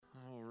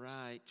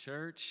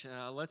church.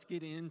 Let's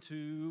get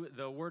into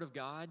the Word of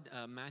God.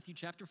 Matthew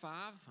chapter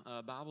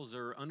 5. Bibles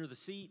are under the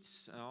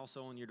seats,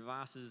 also on your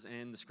devices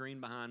and the screen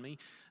behind me.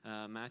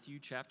 Matthew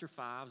chapter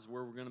 5 is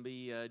where we're going to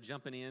be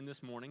jumping in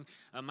this morning.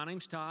 My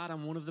name's Todd.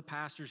 I'm one of the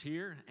pastors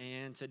here,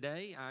 and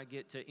today I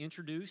get to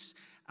introduce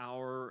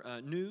our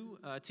new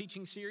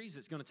teaching series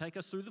that's going to take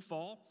us through the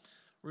fall.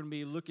 We're going to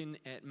be looking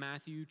at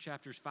Matthew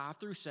chapters 5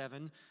 through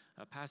 7,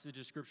 a passage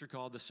of Scripture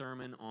called the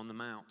Sermon on the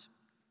Mount.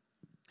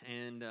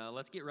 And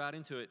let's get right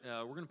into it.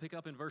 We're going to pick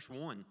up in verse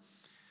 1.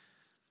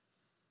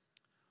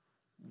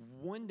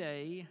 One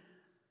day,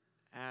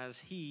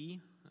 as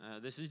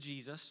this is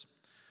Jesus,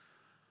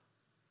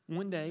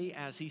 one day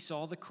as he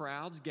saw the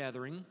crowds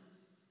gathering,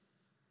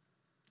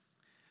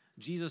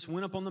 Jesus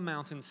went up on the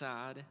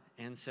mountainside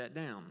and sat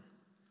down.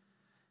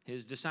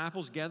 His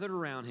disciples gathered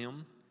around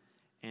him,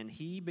 and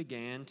he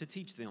began to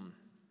teach them.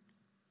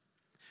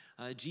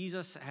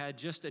 Jesus had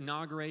just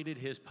inaugurated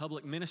his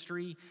public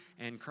ministry,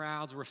 and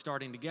crowds were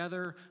starting to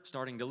gather,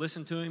 starting to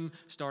listen to him,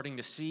 starting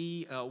to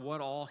see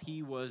what all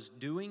he was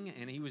doing,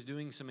 and he was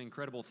doing some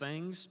incredible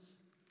things.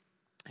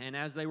 And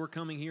as they were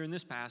coming here in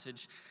this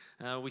passage,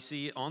 we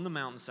see on the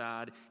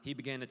mountainside, he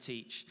began to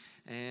teach.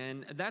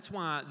 And that's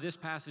why this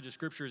passage of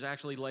Scripture is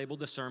actually labeled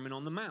the Sermon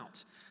on the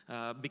Mount,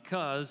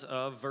 because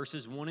of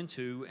verses 1 and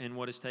 2 and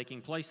what is taking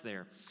place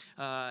there.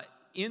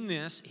 In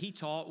this, he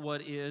taught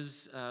what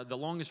is the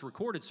longest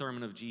recorded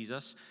sermon of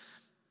Jesus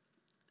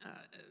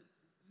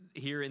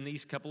here in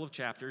these couple of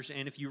chapters.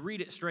 And if you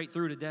read it straight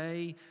through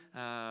today,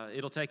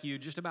 it'll take you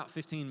just about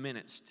 15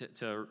 minutes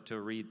to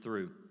read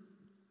through.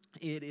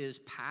 It is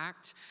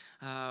packed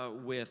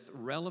with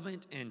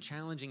relevant and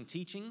challenging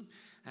teaching.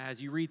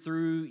 As you read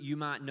through, you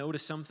might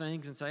notice some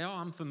things and say, "Oh,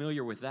 I'm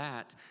familiar with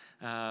that,"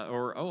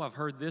 or "Oh, I've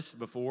heard this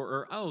before,"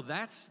 or "Oh,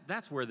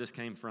 that's where this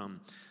came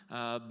from."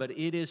 But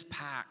it is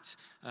packed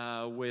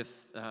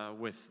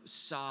with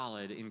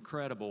solid,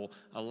 incredible,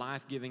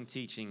 life-giving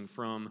teaching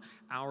from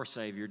our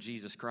Savior,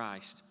 Jesus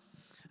Christ.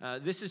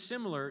 This is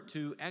similar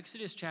to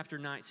Exodus chapter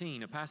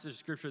 19, a passage of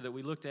Scripture that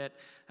we looked at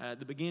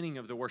the beginning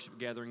of the worship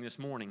gathering this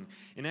morning.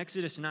 In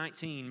Exodus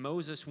 19,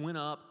 Moses went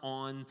up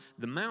on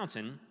the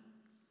mountain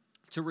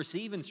to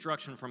receive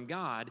instruction from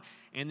God,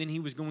 and then he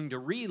was going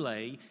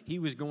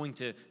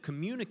to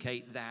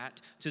communicate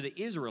that to the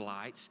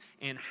Israelites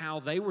and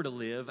how they were to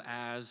live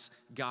as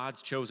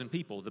God's chosen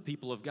people, the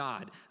people of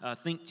God.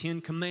 Think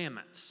 10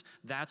 Commandments.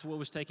 That's what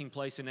was taking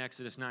place in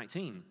Exodus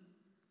 19.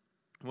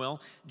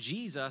 Well,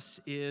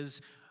 Jesus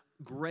is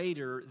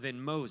greater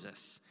than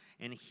Moses,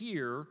 and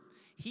here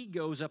he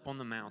goes up on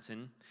the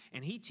mountain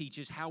and he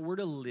teaches how we're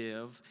to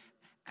live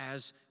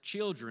as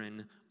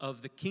children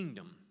of the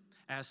kingdom,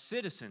 as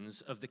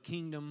citizens of the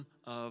kingdom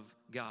of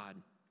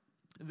God.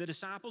 The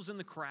disciples and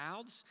the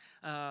crowds,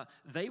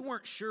 they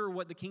weren't sure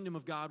what the kingdom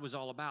of God was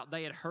all about.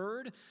 They had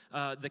heard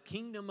the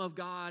kingdom of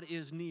God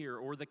is near,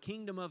 or the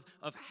kingdom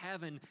of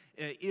heaven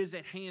is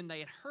at hand. They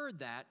had heard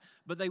that,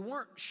 but they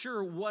weren't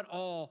sure what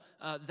all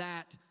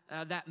that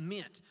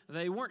meant.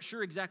 They weren't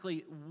sure exactly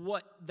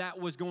what that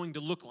was going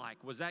to look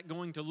like. Was that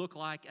going to look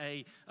like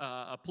a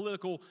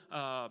political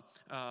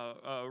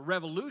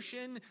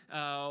revolution?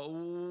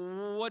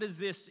 What does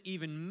this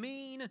even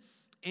mean?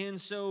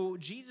 And so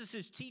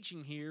Jesus'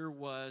 teaching here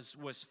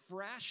was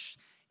fresh,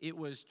 it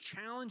was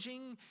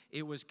challenging,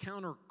 it was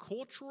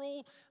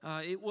countercultural,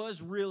 it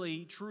was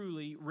really,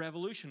 truly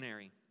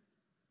revolutionary.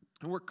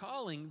 And we're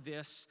calling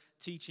this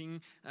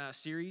teaching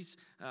series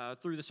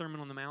through the Sermon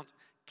on the Mount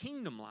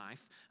Kingdom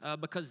Life,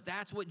 because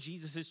that's what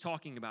Jesus is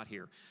talking about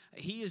here.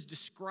 He is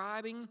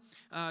describing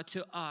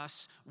to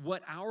us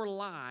what our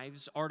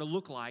lives are to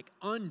look like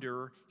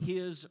under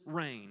his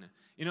reign.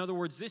 In other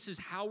words, this is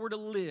how we're to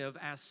live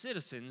as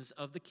citizens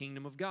of the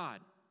kingdom of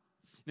God.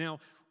 Now,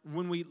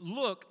 when we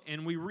look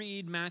and we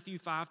read Matthew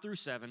 5 through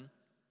 7,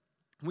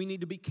 we need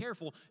to be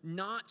careful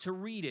not to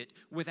read it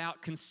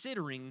without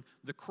considering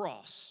the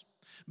cross.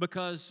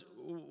 Because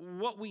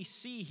what we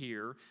see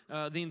here,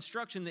 the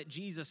instruction that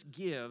Jesus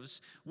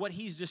gives, what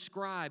he's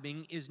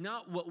describing is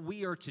not what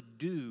we are to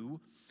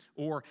do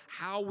or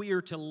how we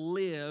are to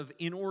live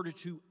in order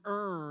to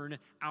earn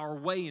our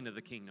way into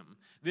the kingdom.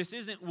 This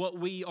isn't what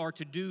we are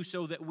to do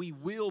so that we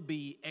will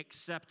be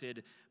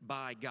accepted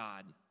by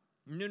God.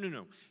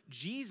 No.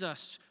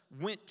 Jesus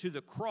went to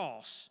the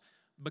cross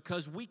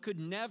because we could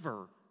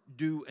never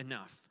do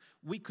enough.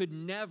 We could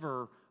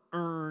never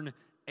earn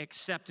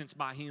acceptance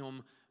by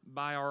him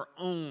by our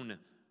own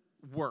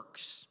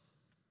works.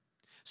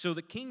 So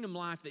the kingdom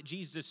life that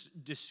Jesus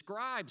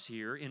describes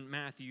here in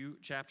Matthew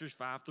chapters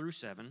 5 through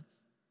 7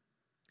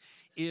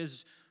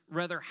 is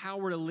rather how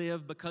we're to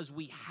live because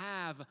we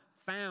have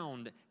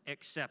found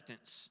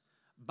acceptance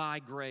by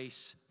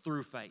grace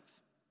through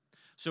faith.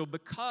 So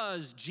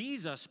because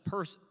Jesus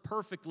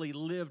perfectly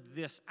lived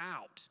this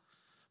out,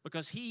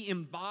 because he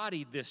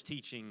embodied this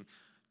teaching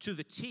to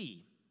the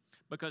T,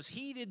 because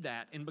he did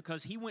that and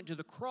because he went to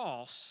the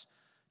cross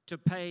to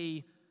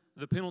pay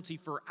the penalty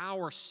for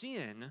our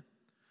sin,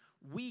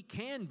 we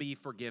can be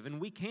forgiven,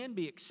 we can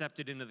be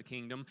accepted into the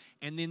kingdom,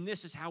 and then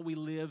this is how we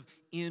live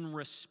in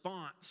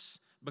response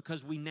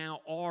because we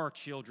now are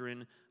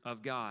children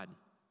of God.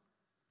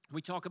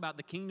 We talk about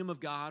the kingdom of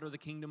God or the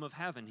kingdom of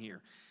heaven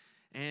here.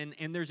 And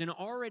there's an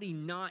already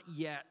not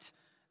yet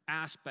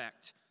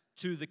aspect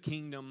to the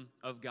kingdom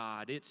of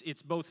God.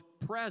 It's both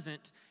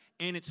present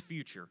and it's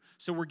future.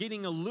 So we're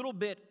getting a little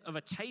bit of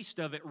a taste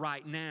of it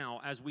right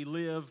now as we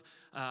live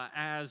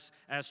as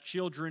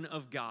children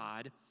of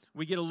God.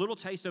 We get a little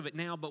taste of it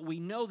now, but we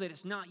know that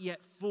it's not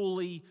yet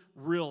fully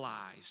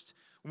realized.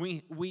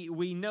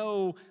 We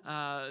know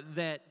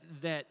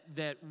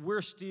that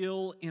we're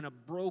still in a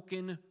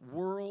broken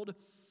world.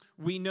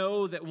 We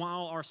know that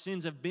while our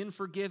sins have been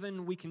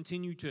forgiven, we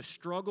continue to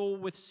struggle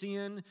with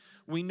sin.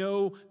 We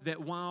know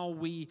that while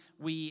we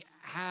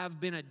have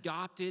been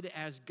adopted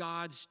as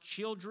God's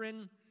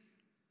children,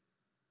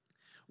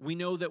 we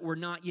know that we're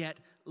not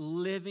yet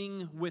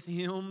living with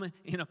Him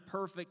in a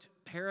perfect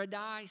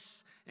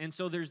paradise. And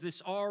so there's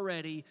this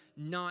already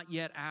not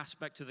yet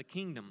aspect to the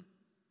kingdom.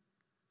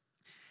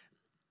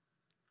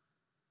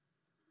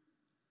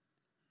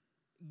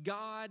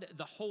 God,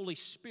 the Holy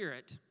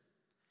Spirit,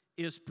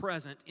 is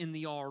present in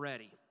the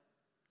already.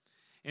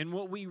 And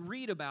what we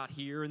read about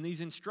here in these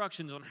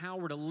instructions on how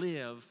we're to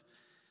live,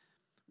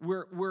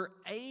 we're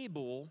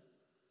able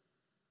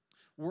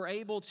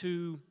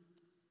to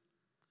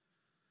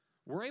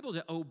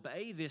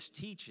obey this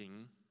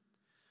teaching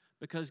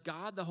because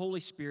God the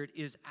Holy Spirit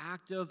is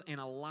active and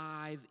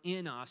alive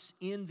in us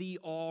in the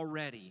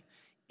already,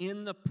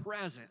 in the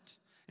present.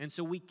 And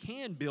so we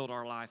can build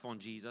our life on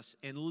Jesus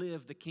and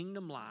live the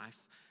kingdom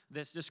life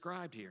that's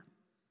described here.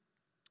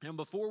 And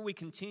before we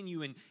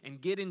continue and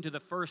get into the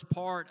first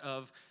part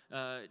of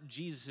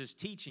Jesus'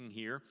 teaching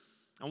here,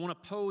 I want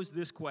to pose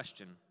this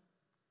question.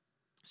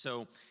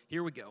 So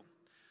here we go.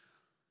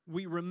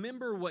 We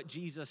remember what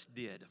Jesus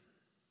did.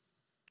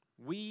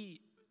 We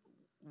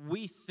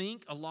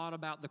think a lot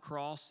about the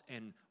cross,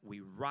 and we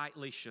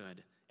rightly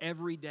should.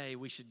 Every day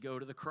we should go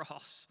to the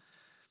cross.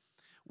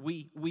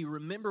 We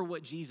remember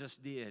what Jesus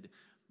did,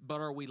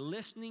 but are we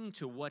listening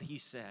to what He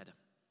said?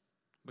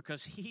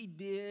 Because He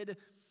did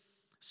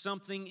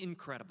something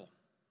incredible.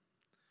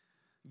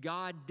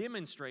 God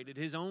demonstrated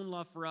His own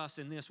love for us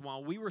in this: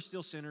 while we were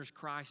still sinners,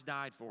 Christ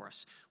died for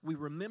us. We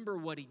remember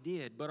what He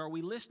did, but are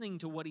we listening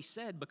to what He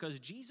said? Because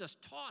Jesus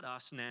taught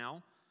us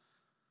now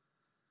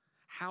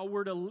how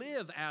we're to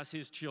live as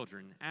His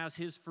children, as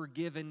His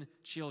forgiven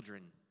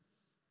children.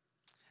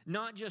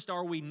 Not just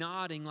are we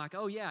nodding like,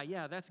 oh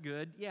yeah, that's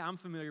good. Yeah, I'm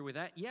familiar with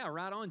that. Yeah,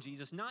 right on,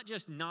 Jesus. Not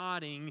just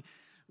nodding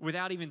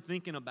without even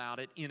thinking about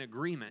it in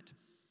agreement.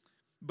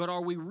 But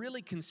are we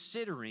really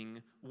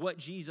considering what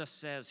Jesus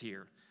says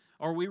here?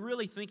 Are we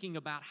really thinking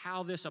about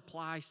how this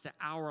applies to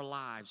our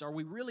lives? Are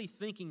we really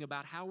thinking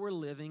about how we're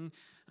living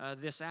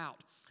this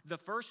out? The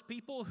first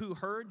people who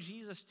heard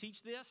Jesus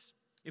teach this,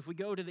 if we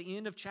go to the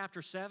end of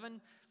chapter 7,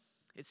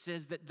 it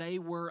says that they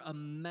were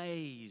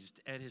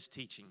amazed at His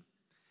teaching.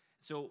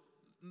 So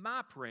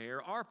my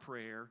prayer, our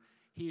prayer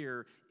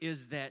here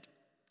is that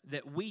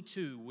we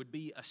too would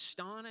be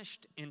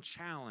astonished and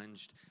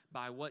challenged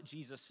by what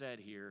Jesus said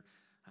here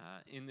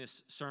in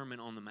this Sermon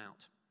on the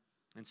Mount.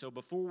 And so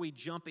before we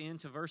jump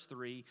into verse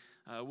 3,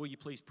 will you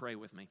please pray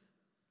with me?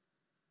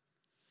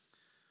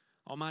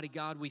 Almighty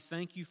God, we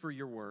thank You for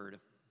Your word.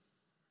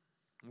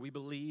 We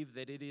believe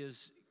that it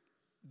is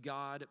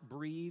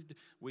God-breathed.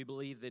 We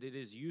believe that it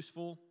is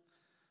useful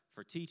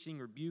for teaching,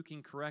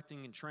 rebuking,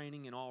 correcting, and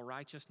training in all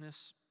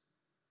righteousness.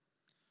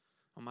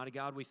 Almighty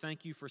God, we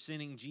thank You for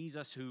sending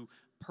Jesus, who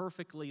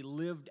perfectly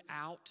lived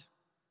out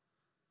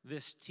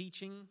this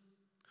teaching,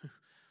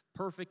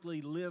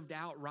 perfectly lived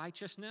out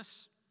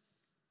righteousness.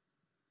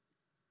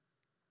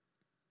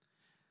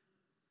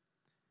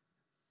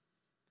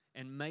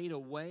 And made a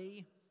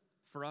way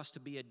for us to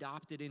be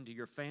adopted into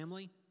Your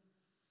family.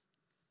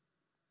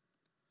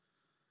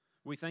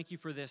 We thank You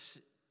for this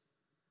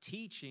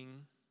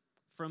teaching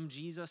from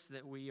Jesus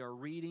that we are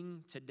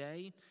reading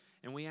today.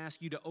 And we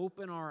ask You to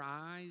open our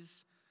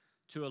eyes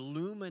to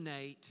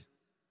illuminate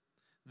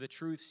the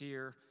truths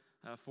here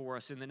for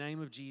us. In the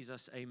name of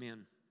Jesus,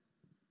 amen.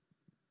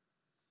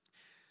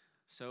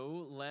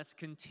 So let's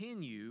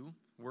continue.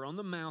 We're on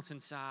the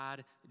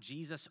mountainside.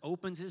 Jesus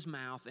opens His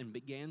mouth and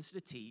begins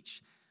to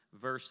teach.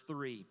 Verse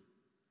 3.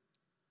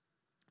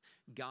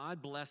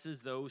 God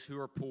blesses those who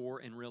are poor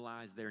and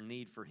realize their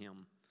need for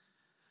Him,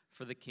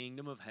 for the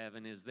kingdom of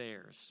heaven is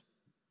theirs.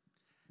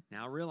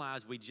 Now, I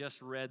realize we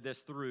just read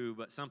this through,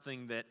 but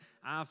something that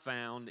I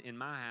found in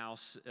my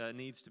house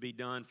needs to be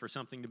done for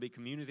something to be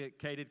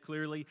communicated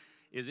clearly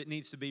is it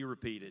needs to be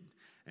repeated.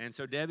 And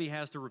so Debbie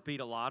has to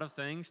repeat a lot of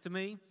things to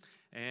me,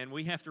 and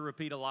we have to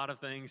repeat a lot of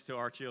things to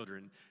our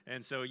children.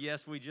 And so,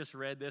 yes, we just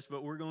read this,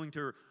 but we're going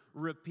to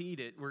repeat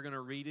it. We're going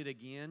to read it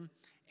again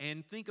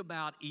and think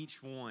about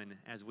each one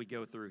as we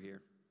go through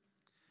here.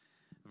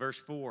 Verse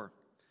 4,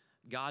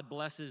 God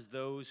blesses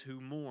those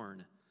who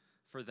mourn,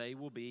 for they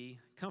will be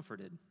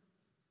comforted.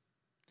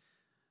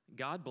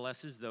 God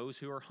blesses those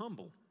who are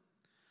humble,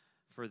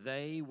 for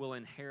they will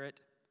inherit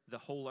the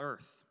whole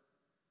earth.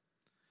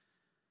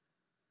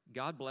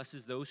 God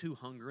blesses those who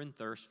hunger and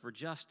thirst for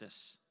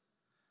justice,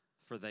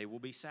 for they will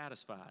be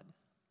satisfied.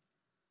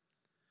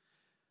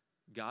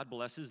 God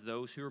blesses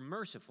those who are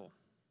merciful,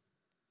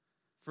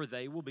 for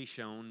they will be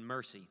shown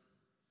mercy.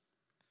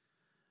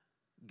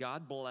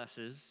 God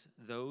blesses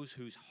those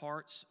whose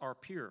hearts are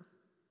pure,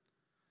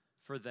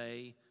 for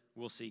they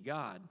will see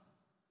God.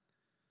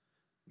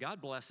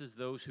 God blesses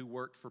those who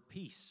work for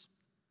peace,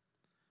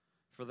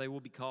 for they will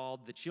be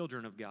called the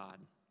children of God.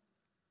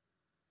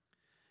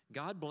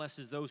 God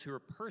blesses those who are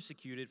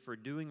persecuted for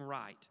doing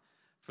right,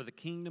 for the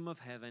kingdom of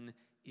heaven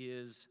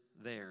is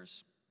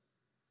theirs.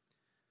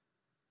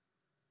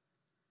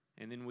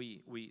 And then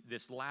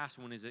this last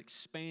one is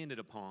expanded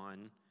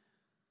upon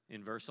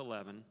in verse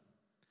 11.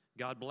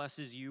 God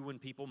blesses you when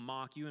people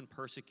mock you and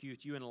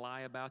persecute you and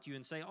lie about you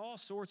and say all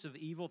sorts of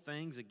evil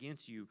things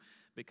against you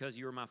because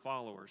you are my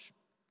followers.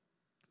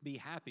 Be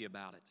happy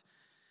about it.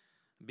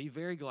 Be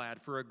very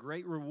glad, for a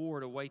great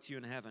reward awaits you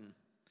in heaven.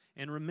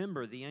 And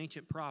remember, the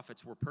ancient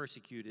prophets were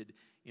persecuted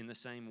in the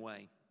same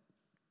way.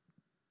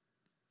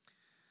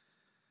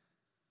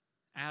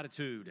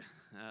 Attitude.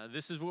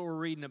 This is what we're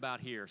reading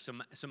about here.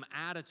 Some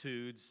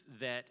attitudes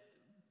that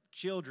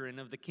children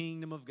of the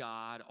kingdom of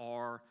God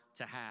are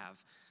to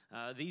have.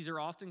 These are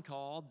often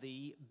called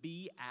the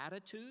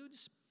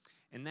Beatitudes,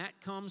 and that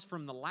comes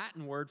from the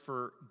Latin word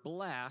for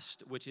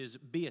blessed, which is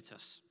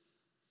beatus.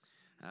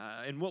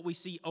 And what we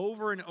see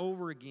over and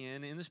over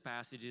again in this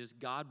passage is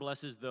God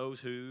blesses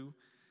those who,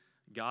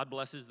 God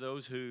blesses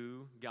those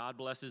who, God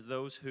blesses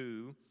those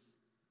who.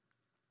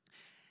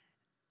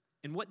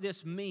 And what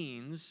this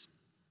means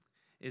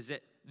is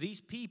that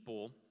these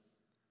people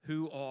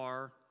who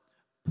are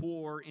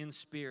poor in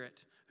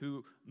spirit,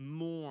 who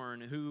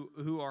mourn,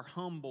 who are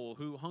humble,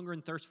 who hunger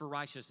and thirst for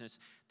righteousness,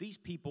 these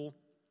people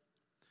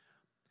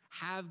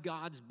have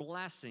God's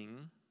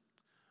blessing,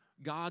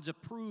 God's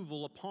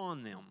approval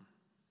upon them.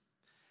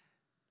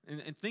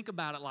 And think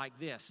about it like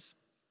this.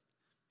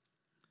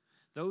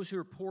 Those who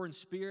are poor in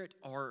spirit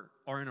are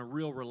in a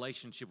real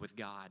relationship with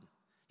God.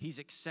 He's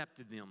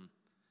accepted them.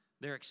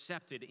 They're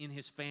accepted in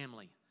His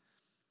family.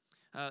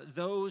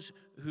 Those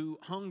who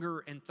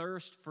hunger and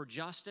thirst for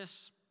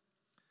justice,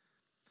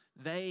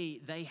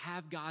 they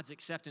have God's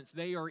acceptance.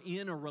 They are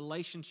in a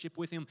relationship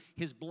with Him.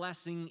 His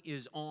blessing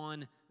is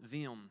on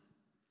them.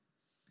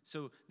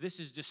 So this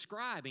is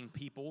describing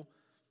people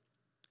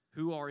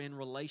who are in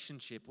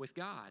relationship with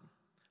God,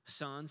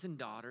 sons and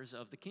daughters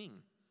of the King.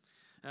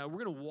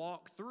 We're going to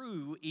walk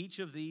through each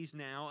of these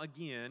now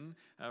again,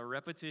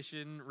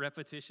 repetition. We're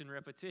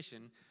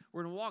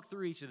going to walk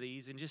through each of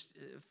these and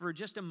for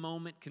just a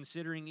moment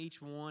considering each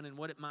one and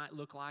what it might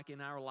look like in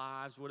our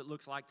lives, what it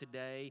looks like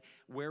today,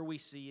 where we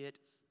see it.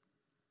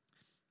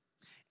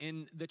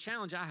 And the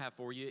challenge I have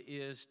for you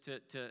is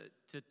to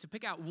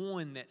pick out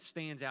one that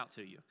stands out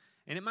to you.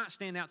 And it might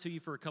stand out to you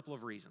for a couple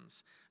of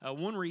reasons.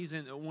 One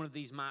reason that one of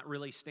these might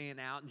really stand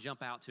out and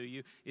jump out to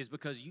you is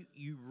because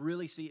you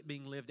really see it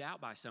being lived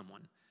out by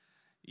someone.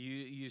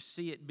 You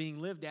see it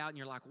being lived out and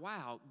you're like,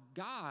 wow,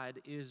 God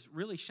is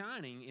really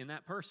shining in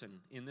that person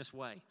in this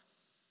way.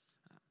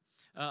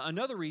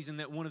 Another reason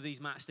that one of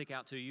these might stick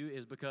out to you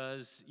is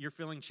because you're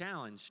feeling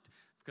challenged.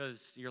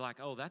 Because you're like,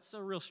 oh, that's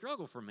a real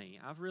struggle for me.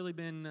 I've really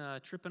been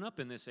tripping up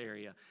in this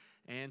area.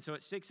 And so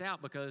it sticks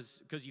out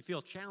because you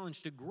feel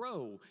challenged to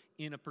grow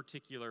in a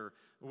particular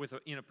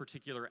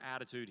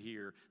attitude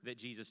here that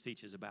Jesus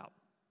teaches about.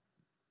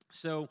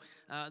 So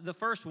the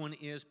first one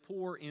is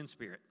poor in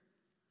spirit.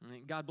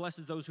 God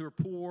blesses those who are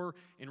poor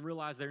and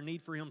realize their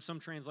need for Him.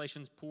 Some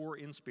translations, poor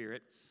in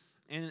spirit.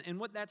 And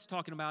what that's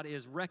talking about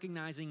is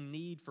recognizing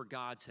need for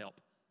God's help.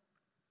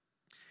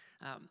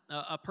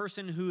 A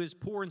person who is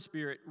poor in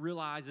spirit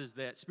realizes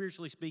that,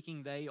 spiritually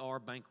speaking, they are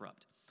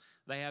bankrupt.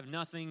 They have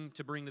nothing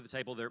to bring to the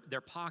table.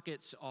 Their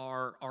pockets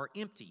are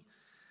empty.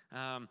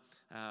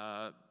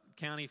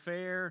 County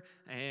fair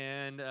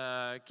and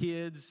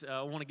kids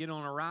want to get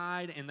on a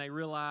ride and they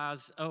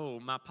realize, oh,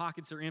 my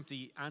pockets are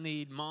empty. I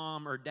need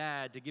mom or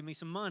dad to give me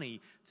some money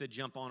to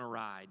jump on a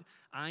ride.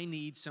 I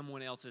need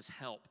someone else's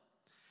help.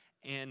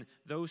 And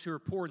those who are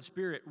poor in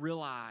spirit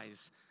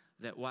realize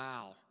that,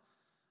 wow,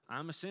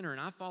 I'm a sinner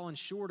and I've fallen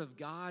short of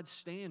God's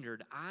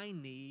standard. I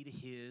need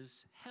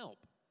His help.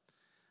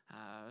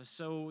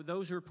 So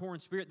those who are poor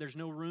in spirit, there's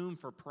no room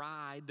for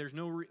pride. There's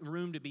no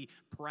room to be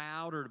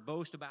proud or to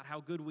boast about how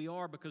good we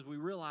are because we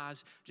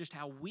realize just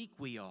how weak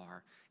we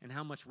are and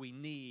how much we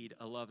need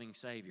a loving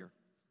Savior.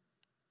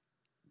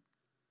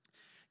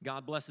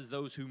 God blesses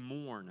those who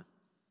mourn.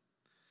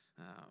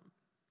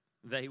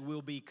 They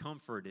will be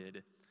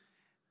comforted.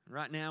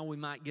 Right now, we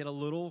might get a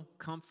little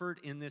comfort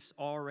in this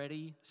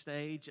already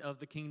stage of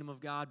the kingdom of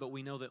God, but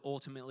we know that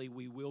ultimately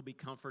we will be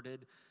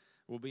comforted.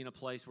 We'll be in a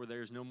place where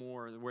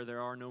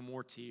there are no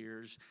more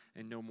tears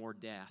and no more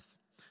death.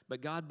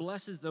 But God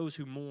blesses those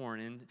who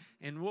mourn.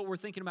 And what we're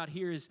thinking about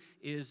here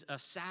is a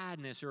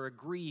sadness or a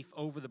grief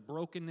over the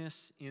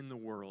brokenness in the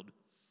world.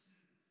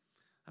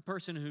 A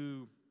person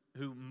who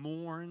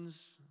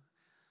mourns,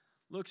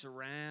 looks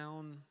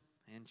around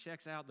and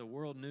checks out the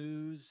world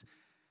news,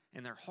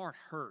 and their heart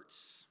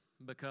hurts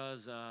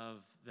because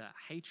of the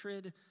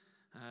hatred,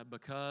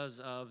 because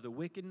of the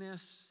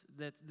wickedness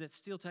that's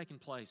still taking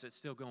place, that's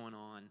still going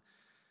on.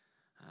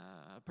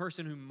 A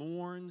person who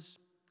mourns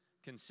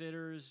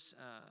considers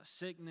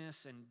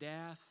sickness and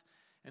death,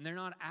 and they're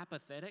not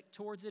apathetic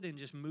towards it and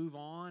just move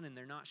on and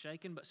they're not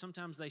shaken, but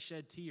sometimes they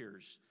shed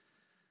tears.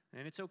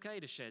 And it's okay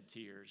to shed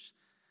tears.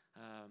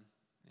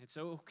 It's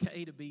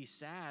okay to be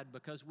sad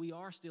because we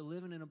are still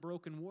living in a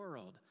broken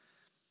world.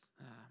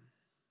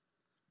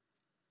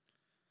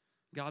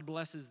 God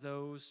blesses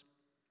those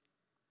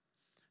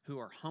who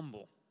are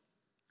humble,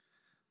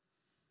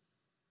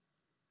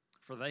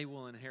 for they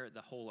will inherit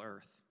the whole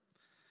earth.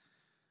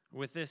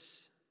 With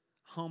this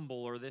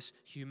humble or this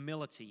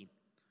humility,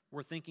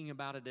 we're thinking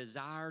about a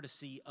desire to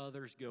see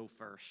others go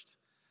first.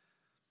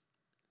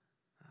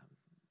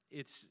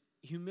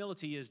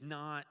 Humility is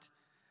not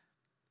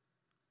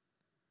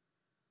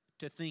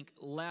to think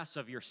less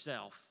of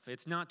yourself.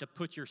 It's not to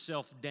put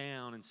yourself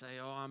down and say,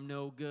 oh, I'm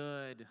no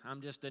good.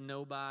 I'm just a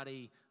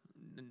nobody.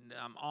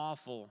 I'm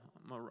awful.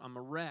 I'm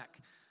a wreck.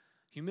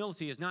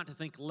 Humility is not to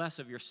think less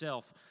of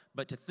yourself,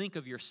 but to think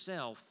of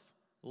yourself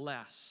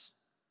less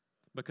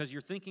because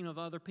you're thinking of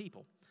other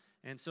people.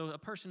 And so a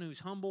person who's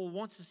humble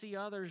wants to see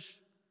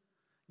others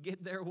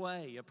get their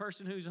way. A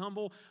person who's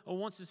humble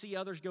wants to see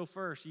others go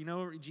first. You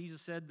know, Jesus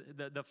said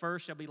the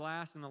first shall be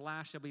last and the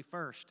last shall be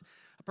first.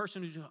 A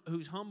person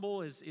who's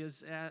humble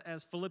is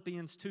as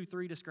Philippians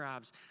 2:3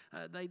 describes,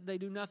 they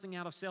do nothing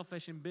out of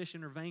selfish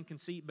ambition or vain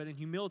conceit, but in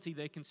humility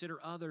they consider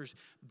others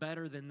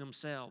better than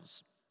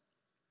themselves.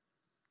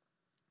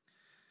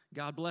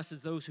 God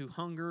blesses those who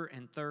hunger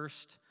and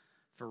thirst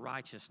for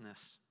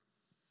righteousness.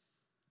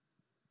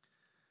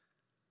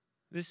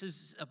 This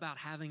is about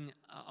having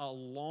a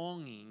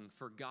longing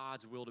for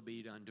God's will to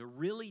be done, to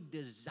really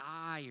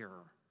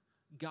desire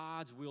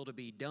God's will to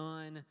be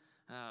done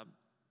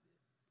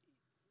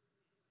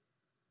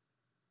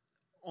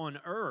on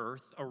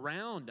earth,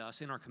 around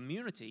us, in our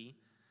community.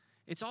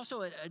 It's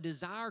also a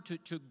desire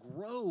to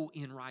grow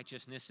in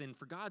righteousness and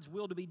for God's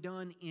will to be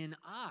done in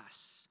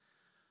us.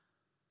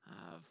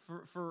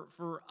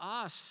 For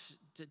us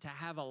to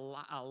have a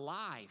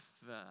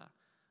life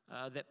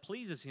that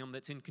pleases Him,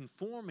 that's in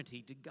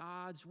conformity to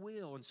God's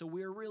will. And so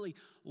we're really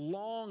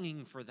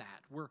longing for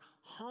that. We're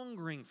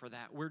hungering for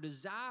that. We're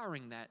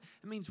desiring that.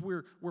 It means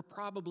we're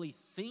probably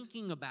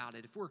thinking about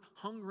it. If we're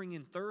hungering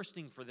and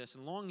thirsting for this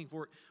and longing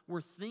for it,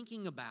 we're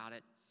thinking about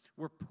it.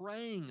 We're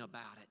praying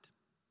about it.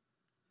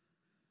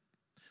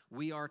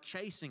 We are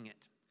chasing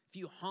it. If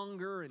you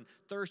hunger and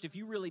thirst, if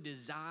you really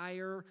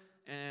desire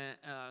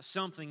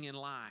something in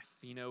life,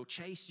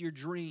 chase your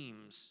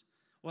dreams.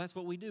 Well, that's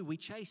what we do. We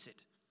chase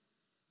it.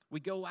 We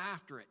go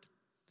after it.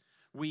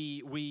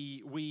 We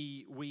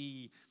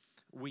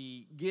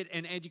get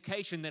an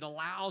education that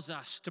allows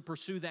us to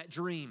pursue that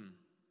dream.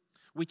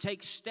 We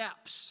take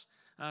steps,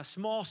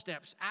 small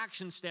steps,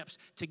 action steps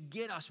to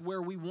get us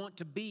where we want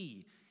to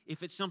be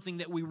if it's something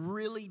that we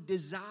really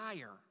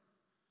desire.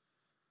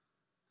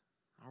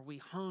 Are we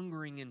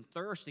hungering and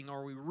thirsting?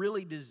 Are we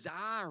really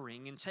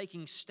desiring and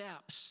taking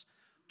steps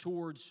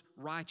towards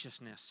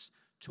righteousness,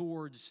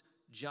 towards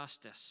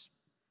justice?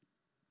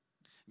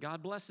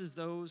 God blesses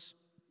those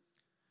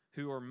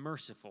who are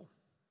merciful,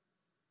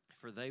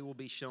 for they will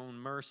be shown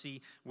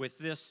mercy. With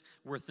this,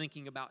 we're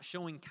thinking about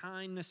showing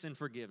kindness and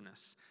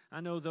forgiveness.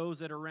 I know those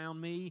that are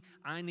around me,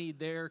 I need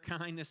their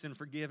kindness and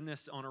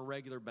forgiveness on a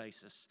regular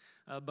basis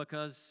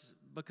because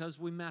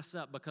we mess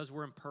up, because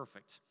we're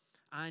imperfect.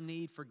 I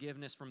need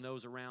forgiveness from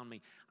those around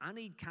me. I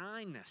need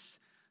kindness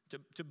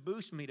to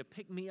boost me, to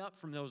pick me up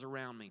from those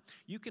around me.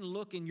 You can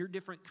look in your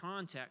different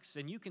contexts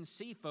and you can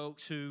see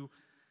folks who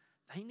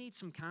they need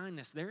some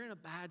kindness. They're in a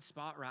bad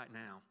spot right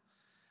now.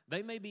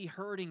 They may be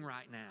hurting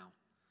right now.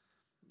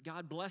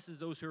 God blesses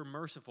those who are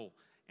merciful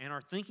and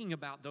are thinking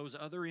about those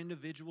other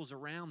individuals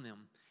around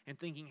them and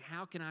thinking,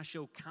 how can I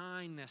show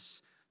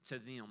kindness to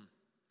them?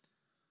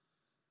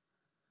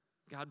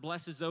 God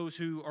blesses those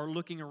who are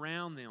looking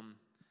around them,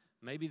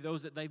 maybe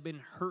those that they've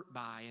been hurt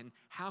by, and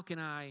how can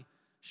I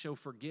show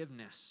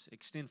forgiveness,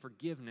 extend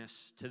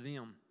forgiveness to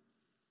them?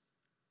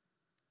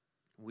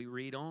 We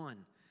read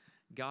on.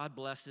 God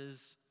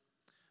blesses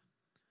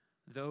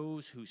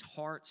those whose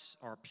hearts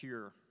are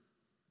pure.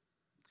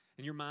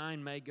 And your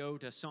mind may go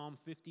to Psalm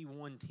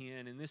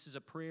 51:10, and this is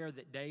a prayer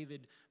that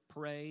David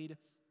prayed,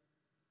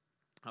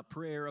 a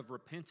prayer of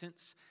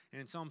repentance.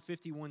 And in Psalm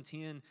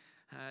 51:10,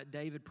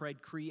 David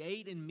prayed,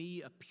 "Create in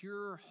me a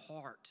pure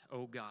heart,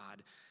 O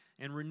God,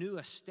 and renew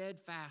a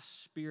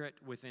steadfast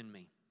spirit within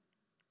me."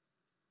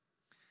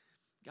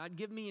 God,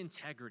 give me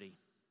integrity.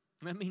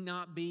 Let me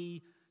not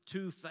be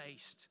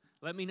two-faced.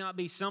 Let me not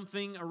be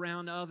something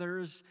around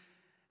others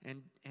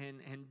and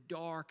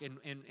dark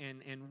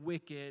and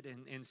wicked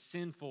and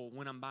sinful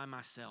when I'm by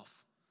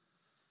myself.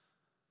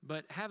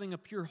 But having a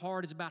pure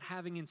heart is about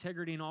having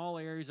integrity in all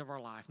areas of our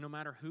life, no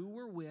matter who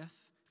we're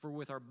with. If we're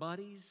with our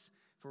buddies,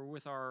 if we're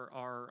with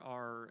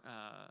our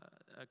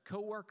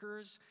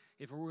coworkers,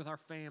 if we're with our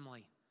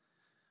family,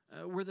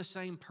 we're the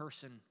same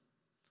person.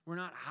 We're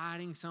not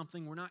hiding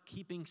something. We're not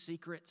keeping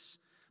secrets,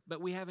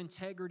 but we have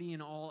integrity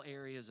in all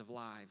areas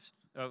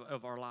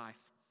of our life.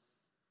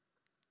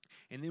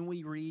 And then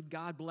we read,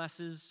 God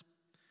blesses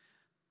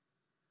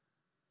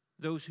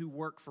those who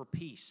work for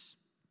peace.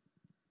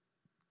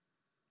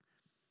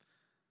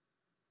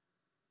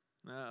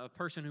 A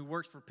person who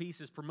works for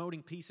peace is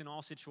promoting peace in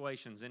all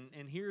situations. And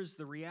here's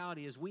the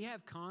reality is we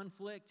have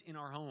conflict in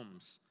our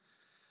homes.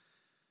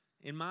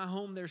 In my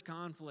home, there's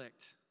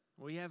conflict.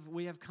 We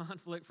have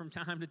conflict from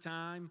time to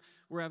time.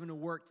 We're having to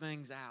work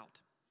things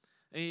out.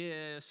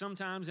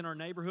 Sometimes in our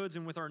neighborhoods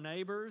and with our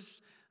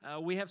neighbors,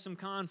 we have some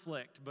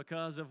conflict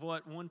because of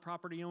what one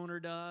property owner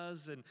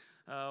does and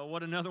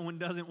what another one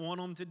doesn't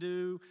want them to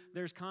do.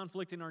 There's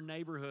conflict in our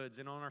neighborhoods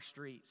and on our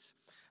streets.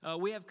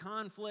 We have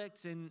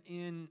conflict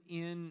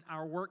in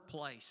our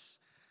workplace.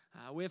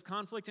 We have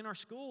conflict in our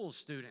schools,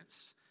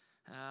 students.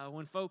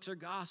 When folks are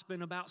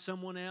gossiping about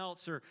someone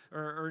else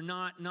or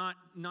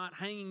not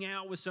hanging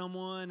out with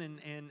someone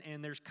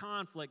and there's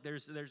conflict,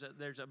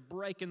 there's a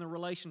break in the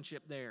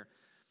relationship there.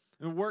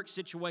 In work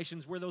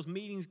situations where those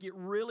meetings get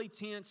really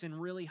tense and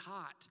really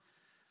hot,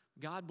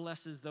 God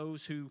blesses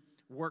those who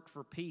work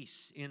for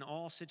peace in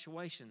all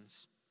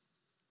situations.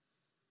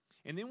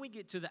 And then we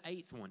get to the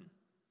 8th one.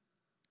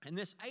 And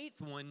this 8th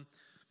one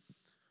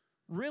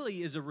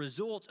really is a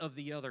result of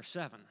the other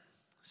 7.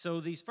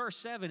 So these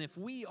first 7, if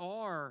we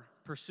are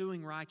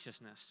pursuing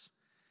righteousness,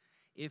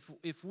 if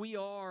we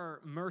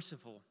are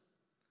merciful,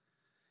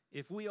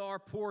 if we are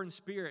poor in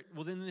spirit,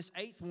 well then this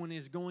 8th one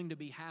is going to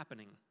be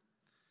happening.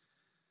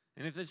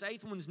 And if this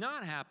 8th one's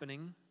not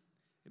happening,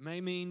 it may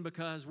mean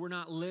because we're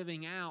not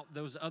living out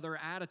those other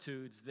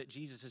attitudes that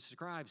Jesus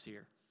describes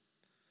here.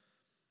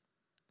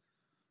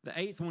 The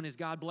 8th one is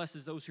God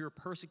blesses those who are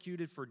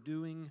persecuted for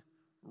doing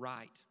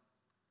right.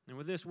 And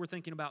with this, we're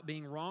thinking about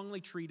being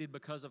wrongly treated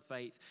because of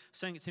faith.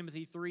 2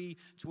 Timothy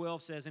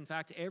 3:12 says, in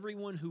fact,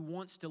 everyone who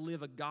wants to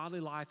live a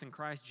godly life in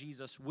Christ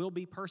Jesus will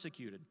be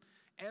persecuted.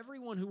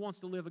 Everyone who wants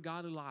to live a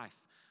godly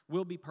life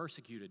will be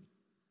persecuted.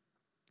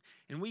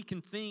 And we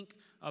can think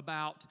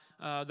about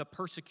the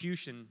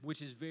persecution,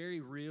 which is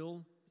very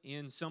real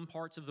in some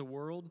parts of the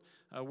world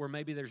where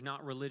maybe there's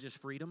not religious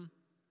freedom.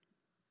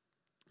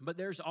 But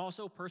there's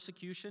also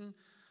persecution,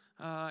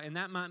 and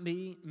that might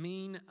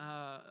mean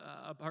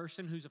a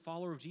person who's a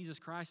follower of Jesus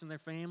Christ and their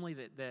family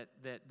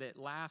that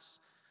laughs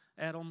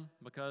at them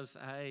because,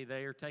 hey,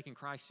 they are taking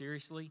Christ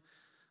seriously,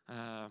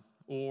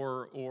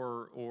 or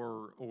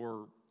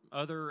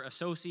other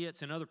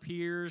associates and other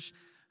peers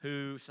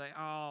who say,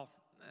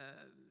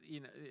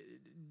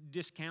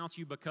 discount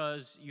you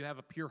because you have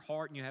a pure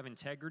heart and you have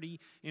integrity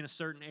in a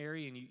certain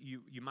area and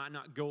you might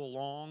not go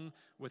along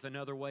with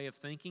another way of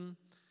thinking.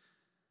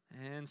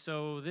 And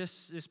so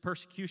this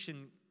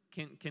persecution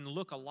can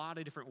look a lot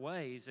of different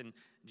ways, and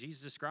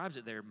Jesus describes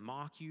it there.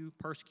 Mock you,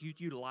 persecute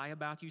you, lie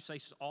about you, say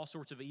all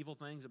sorts of evil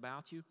things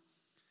about you.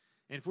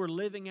 And if we're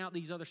living out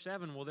these other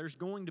 7, well, there's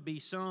going to be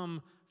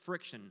some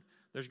friction.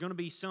 There's going to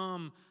be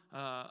some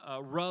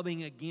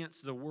rubbing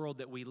against the world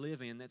that we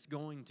live in that's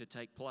going to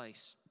take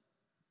place.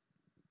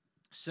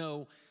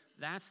 So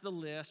that's the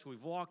list.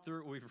 We've walked through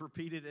it. We've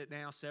repeated it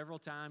now several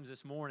times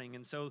this morning.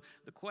 And so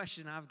the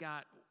question I've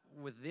got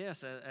with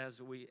this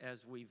as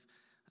we've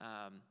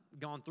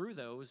gone through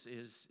those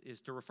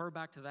is to refer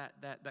back to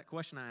that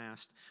question I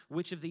asked.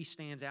 Which of these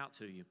stands out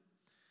to you?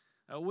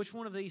 Which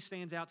one of these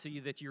stands out to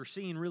you that you're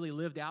seeing really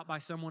lived out by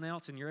someone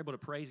else and you're able to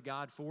praise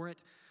God for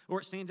it?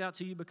 Or it stands out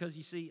to you because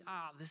you see,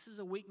 this is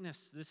a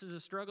weakness, this is a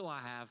struggle I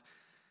have,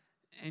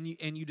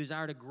 and you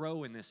desire to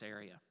grow in this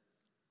area.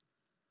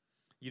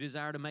 You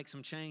desire to make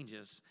some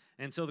changes.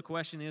 And so the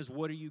question is,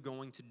 what are you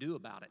going to do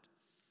about it?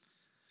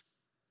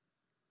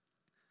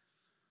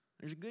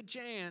 There's a good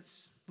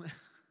chance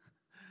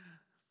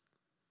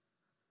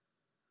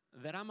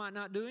that I might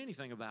not do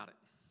anything about it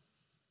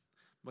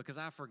because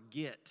I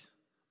forget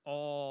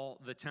all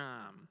the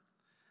time.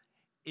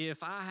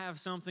 If I have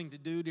something to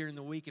do during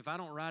the week, if I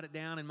don't write it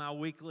down in my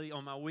weekly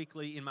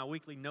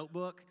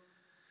notebook,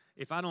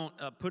 if I don't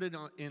put it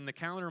in the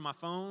calendar on my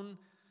phone,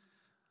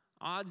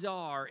 odds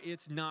are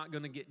it's not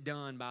going to get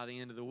done by the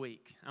end of the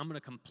week. I'm going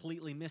to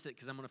completely miss it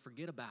because I'm going to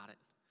forget about it.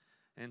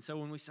 And so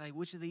when we say,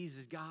 which of these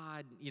is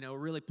God,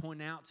 really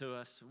pointing out to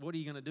us, what are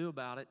you going to do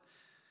about it?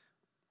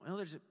 Well,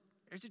 there's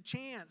a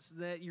chance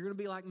that you're going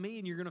to be like me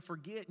and you're going to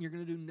forget and you're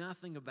going to do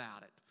nothing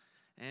about it.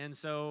 And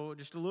so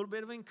just a little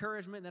bit of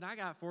encouragement that I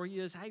got for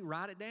you is, hey,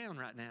 write it down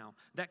right now.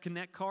 That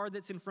Connect card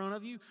that's in front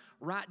of you,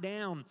 write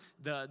down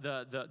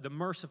the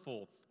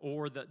merciful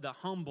or the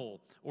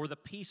humble or the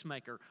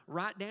peacemaker.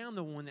 Write down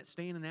the one that's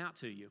standing out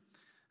to you.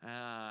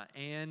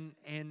 And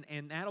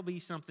that'll be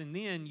something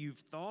then you've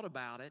thought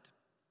about it.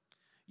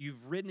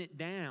 You've written it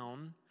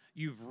down.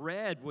 You've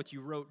read what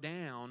you wrote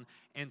down.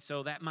 And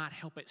so that might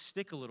help it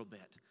stick a little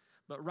bit.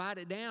 But write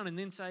it down and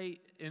then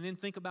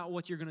think about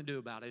what you're going to do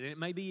about it. And it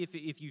may be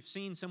if you've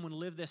seen someone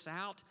live this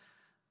out,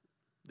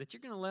 that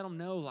you're going to let them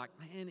know, like,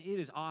 man, it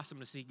is awesome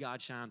to see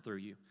God shine through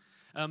you.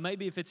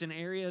 Maybe if it's an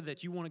area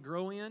that you want to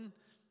grow in,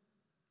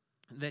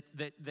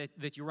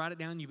 that you write it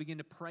down and you begin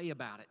to pray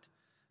about it.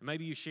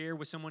 Maybe you share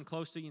with someone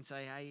close to you and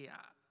say, hey,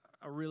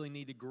 I really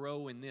need to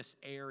grow in this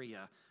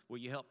area. Will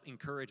you help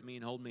encourage me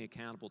and hold me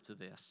accountable to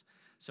this?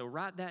 So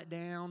write that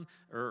down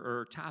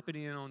or type it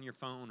in on your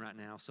phone right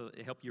now so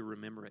it help you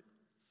remember it.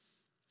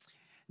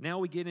 Now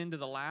we get into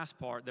the last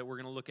part that we're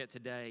going to look at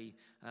today,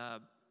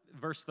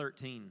 verse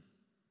 13.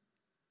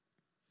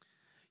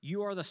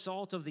 You are the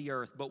salt of the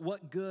earth, but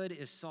what good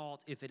is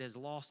salt if it has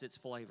lost its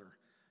flavor?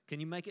 Can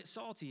you make it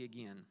salty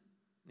again?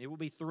 It will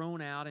be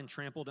thrown out and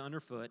trampled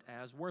underfoot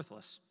as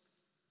worthless.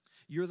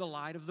 You're the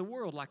light of the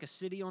world, like a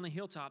city on a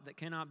hilltop that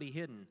cannot be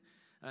hidden.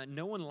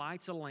 No one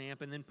lights a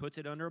lamp and then puts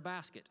it under a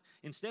basket.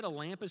 Instead, a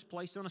lamp is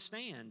placed on a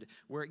stand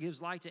where it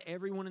gives light to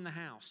everyone in the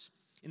house.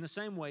 In the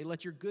same way,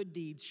 let your good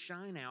deeds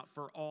shine out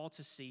for all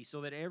to see,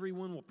 so that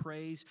everyone will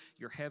praise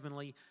your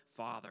heavenly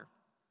Father.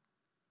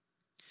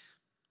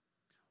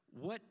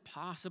 What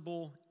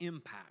possible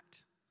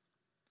impact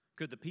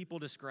could the people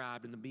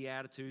described in the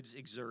Beatitudes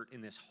exert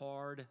in this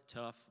hard,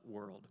 tough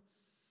world?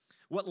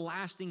 What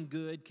lasting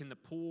good can the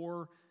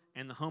poor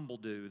and the humble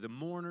do, the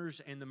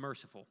mourners and the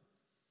merciful,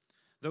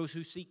 those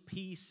who seek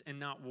peace and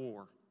not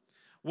war?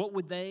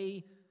 Would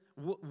they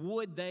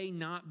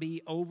not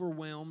be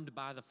overwhelmed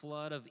by the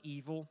flood of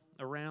evil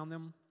around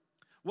them?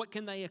 What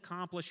can they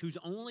accomplish whose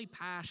only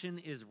passion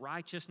is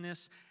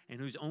righteousness and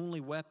whose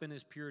only weapon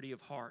is purity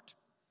of heart?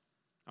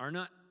 Are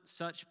not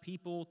such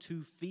people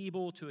too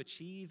feeble to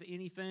achieve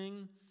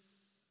anything?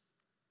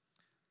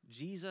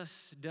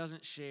 Jesus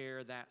doesn't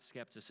share that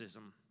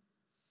skepticism.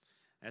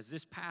 As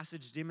this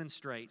passage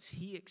demonstrates,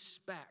 he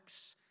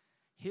expects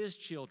his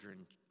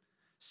children,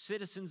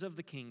 citizens of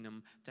the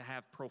kingdom, to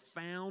have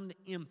profound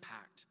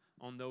impact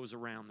on those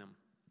around them.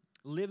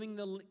 Living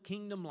the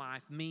kingdom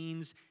life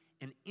means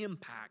an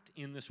impact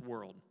in this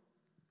world.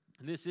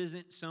 This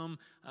isn't some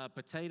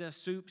potato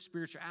soup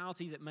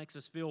spirituality that makes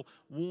us feel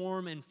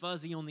warm and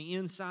fuzzy on the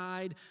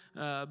inside,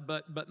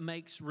 but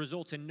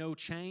results in no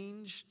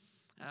change.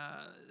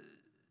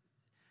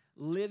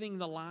 Living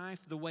the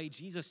life the way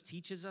Jesus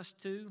teaches us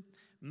to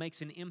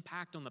makes an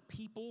impact on the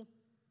people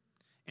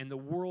and the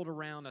world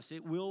around us.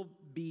 It will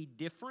be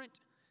different,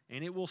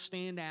 and it will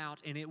stand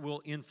out, and it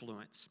will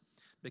influence,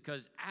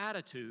 because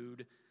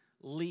attitude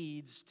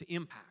leads to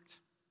impact.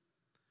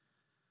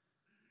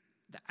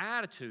 The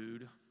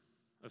attitude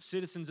of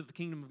citizens of the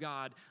kingdom of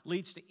God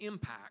leads to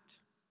impact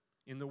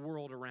in the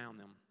world around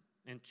them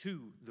and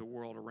to the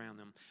world around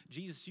them.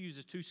 Jesus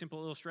uses two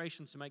simple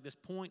illustrations to make this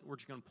point. We're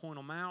just going to point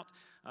them out.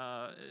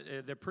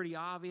 They're pretty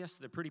obvious.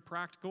 They're pretty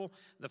practical.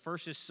 The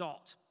first is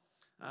salt.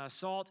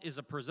 Salt is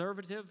a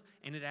preservative,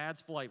 and it adds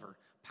flavor.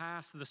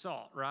 Pass the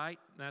salt, right?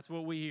 That's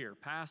what we hear.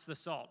 Pass the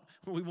salt.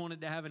 We want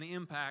it to have an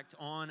impact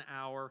on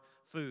our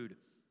food.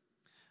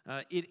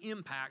 It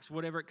impacts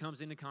whatever it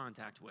comes into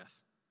contact with.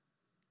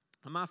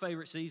 My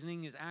favorite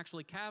seasoning is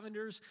actually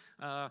Cavender's,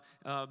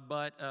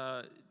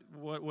 but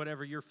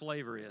whatever your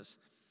flavor is.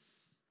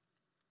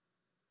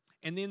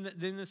 And then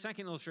the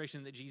second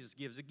illustration that Jesus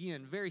gives,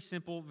 again, very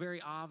simple,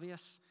 very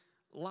obvious,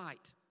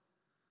 light.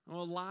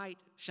 Well,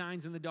 light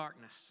shines in the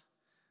darkness.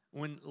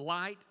 When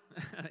light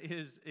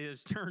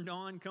is turned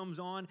on, comes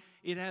on,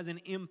 it has an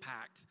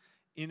impact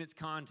in its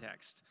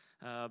context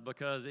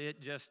because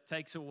it just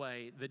takes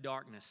away the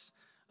darkness,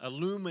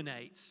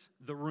 illuminates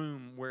the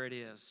room where it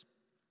is.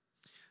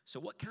 So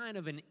what kind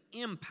of an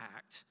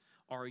impact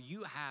are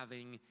you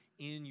having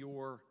in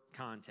your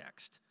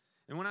context?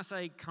 And when I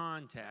say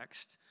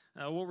context,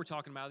 what we're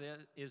talking about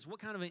is what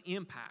kind of an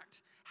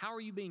impact. How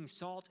are you being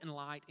salt and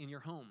light in your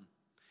home?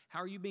 How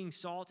are you being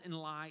salt and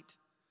light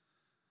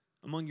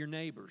among your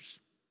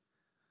neighbors?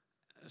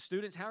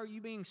 Students, how are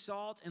you being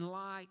salt and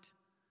light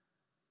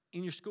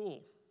in your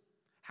school?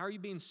 How are you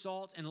being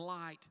salt and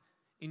light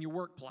in your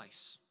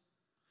workplace?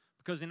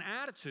 Because an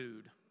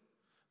attitude,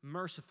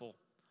 merciful,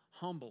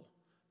 humble,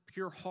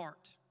 pure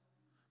heart,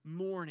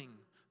 mourning,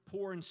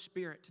 poor in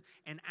spirit,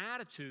 an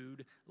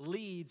attitude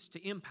leads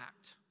to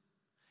impact.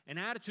 An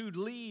attitude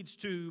leads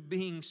to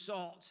being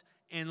salt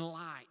and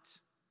light.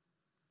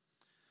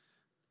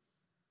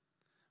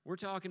 We're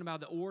talking about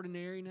the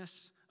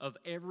ordinariness of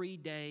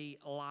everyday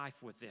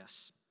life with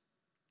this.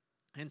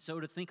 And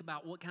so to think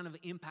about what kind of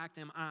impact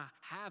am I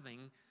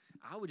having,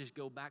 I would just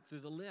go back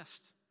through the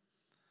list.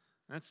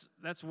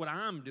 That's what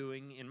I'm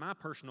doing in my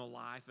personal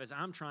life as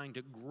I'm trying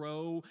to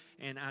grow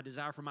and I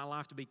desire for my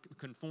life to be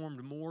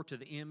conformed more to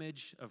the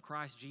image of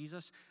Christ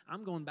Jesus.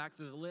 I'm going back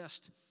through the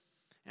list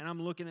and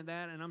I'm looking at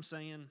that and I'm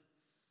saying,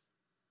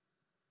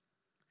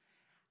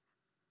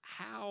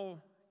 how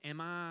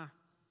am I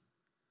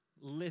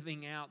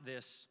living out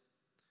this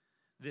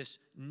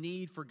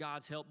need for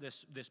God's help,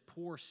 this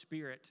poor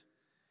spirit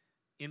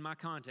in my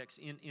context,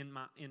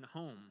 in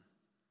home?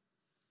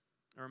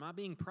 Or am I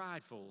being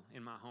prideful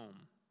in my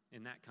home?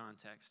 In that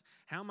context,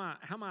 how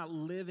am I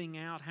living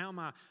out? How am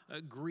I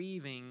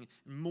grieving,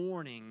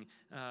 mourning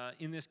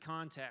in this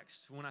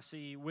context when I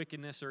see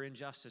wickedness or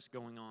injustice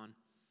going on?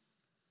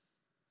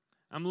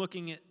 I'm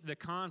looking at the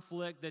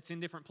conflict that's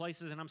in different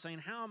places, and I'm saying,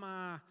 how am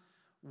I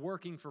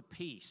working for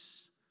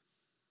peace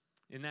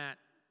in that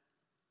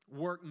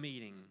work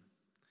meeting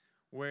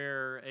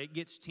where it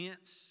gets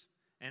tense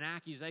and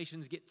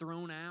accusations get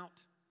thrown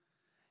out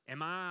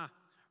Am I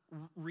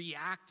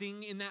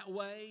reacting in that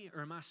way,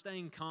 or am I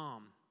staying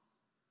calm?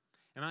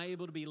 Am I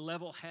able to be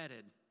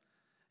level-headed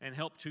and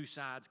help two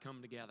sides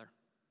come together?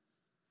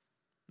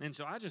 And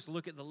so I just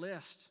look at the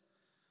list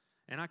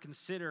and I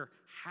consider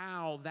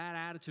how that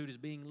attitude is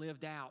being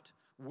lived out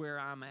where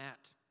I'm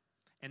at.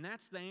 And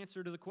that's the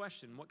answer to the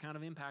question, what kind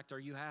of impact are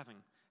you having?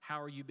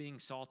 How are you being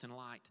salt and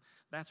light?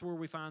 That's where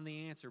we find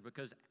the answer,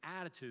 because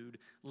attitude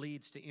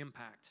leads to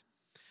impact.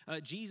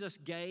 Jesus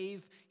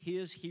gave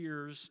his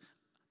hearers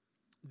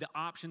the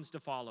options to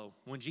follow.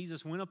 When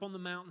Jesus went up on the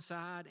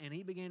mountainside and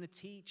he began to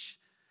teach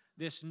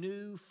this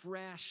new,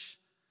 fresh,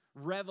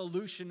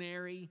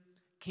 revolutionary,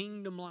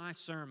 kingdom life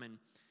sermon,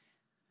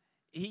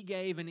 he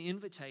gave an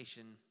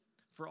invitation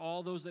for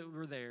all those that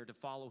were there to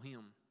follow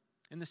him.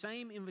 And the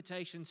same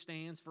invitation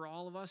stands for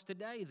all of us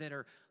today that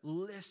are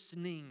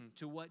listening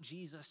to what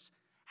Jesus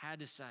had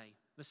to say.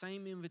 The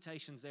same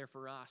invitation's there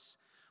for us.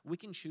 We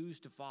can choose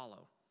to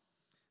follow.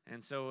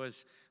 And so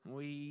as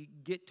we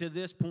get to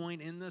this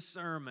point in the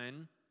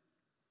sermon,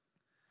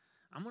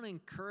 I'm going to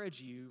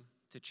encourage you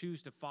to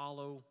choose to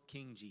follow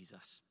King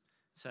Jesus.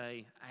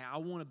 Say, hey, I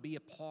want to be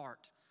a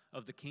part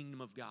of the kingdom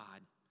of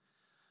God.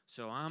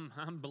 So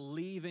I'm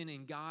believing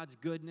in God's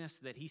goodness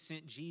that he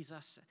sent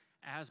Jesus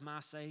as my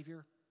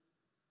Savior.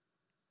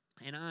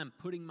 And I'm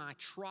putting my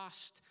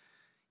trust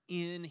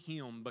in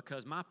him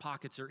because my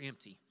pockets are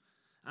empty.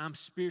 I'm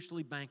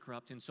spiritually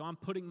bankrupt, and so I'm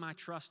putting my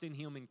trust in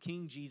him, in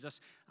King Jesus.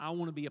 I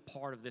want to be a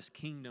part of this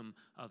kingdom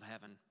of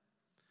heaven.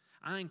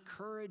 I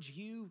encourage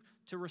you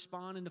to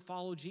respond and to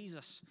follow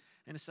Jesus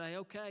and to say,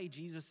 okay,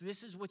 Jesus,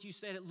 this is what you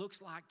said it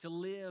looks like to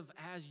live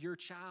as your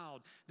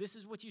child. This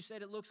is what you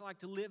said it looks like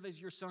to live as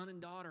your son and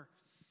daughter.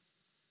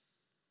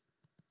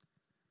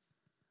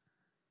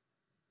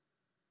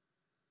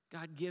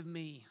 God, give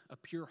me a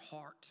pure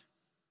heart,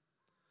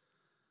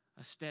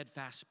 a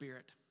steadfast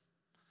spirit.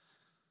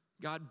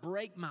 God,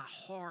 break my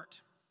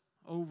heart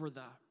over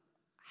the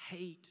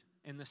hate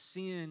and the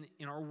sin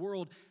in our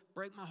world.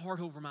 Break my heart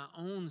over my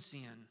own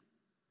sin.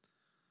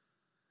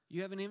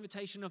 You have an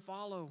invitation to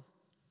follow.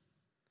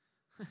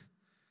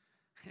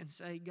 And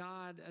say,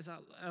 God, as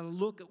I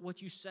look at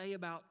what you say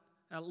about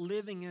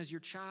living as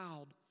your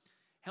child,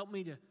 help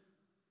me to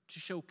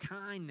show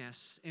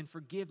kindness and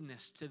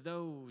forgiveness to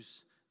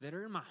those that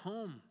are in my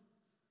home,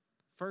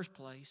 first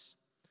place,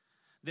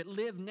 that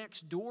live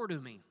next door to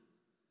me,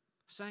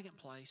 second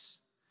place,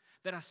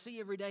 that I see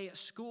every day at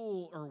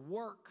school or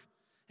work,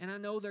 and I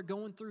know they're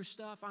going through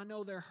stuff. I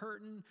know they're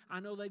hurting. I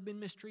know they've been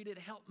mistreated.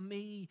 Help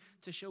me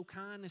to show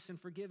kindness and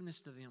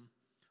forgiveness to them.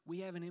 We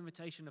have an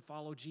invitation to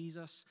follow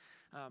Jesus.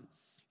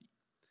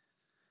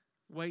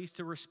 Ways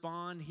to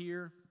respond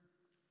here.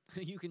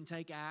 You can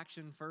take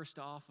action first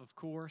off, of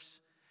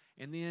course.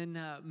 And then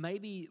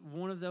maybe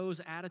one of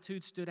those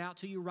attitudes stood out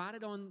to you. Write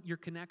it on your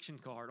connection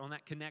card, on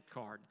that connect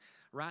card.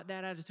 Write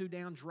that attitude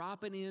down.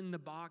 Drop it in the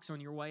box on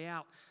your way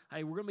out.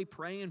 Hey, we're going to be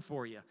praying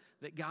for you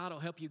that God will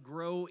help you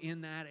grow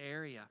in that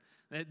area,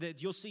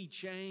 that you'll see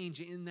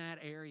change in that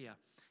area.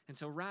 And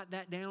so write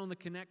that down on the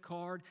Connect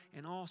card,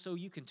 and also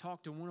you can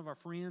talk to one of our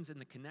friends in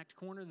the Connect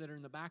corner that are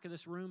in the back of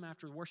this room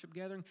after the worship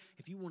gathering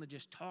if you want to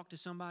just talk to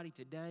somebody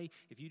today,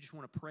 if you just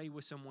want to pray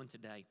with someone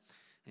today.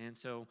 And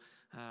so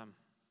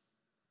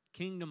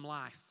kingdom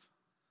life,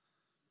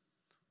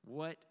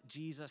 what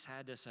Jesus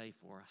had to say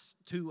for us,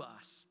 to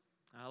us.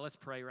 Let's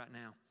pray right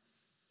now.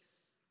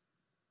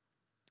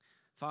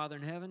 Father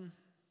in heaven,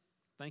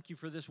 thank you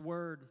for this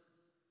word.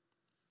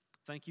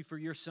 Thank you for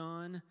your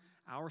Son,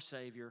 our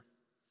Savior,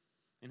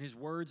 and his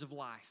words of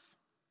life.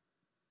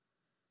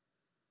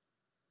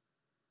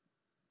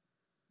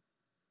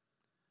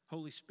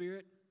 Holy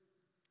Spirit,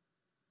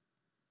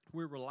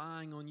 we're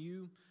relying on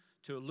you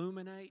to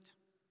illuminate,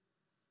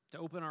 to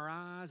open our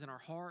eyes and our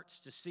hearts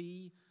to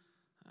see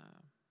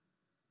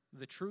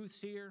the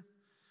truths here.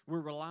 We're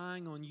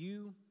relying on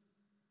you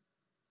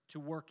to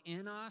work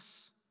in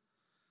us.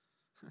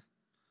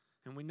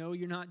 And we know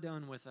you're not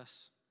done with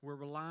us. We're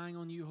relying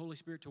on you, Holy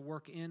Spirit, to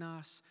work in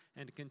us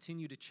and to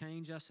continue to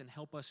change us and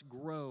help us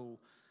grow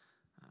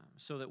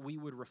so that we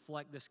would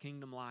reflect this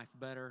kingdom life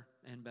better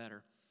and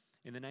better.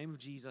 In the name of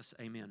Jesus,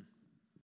 amen.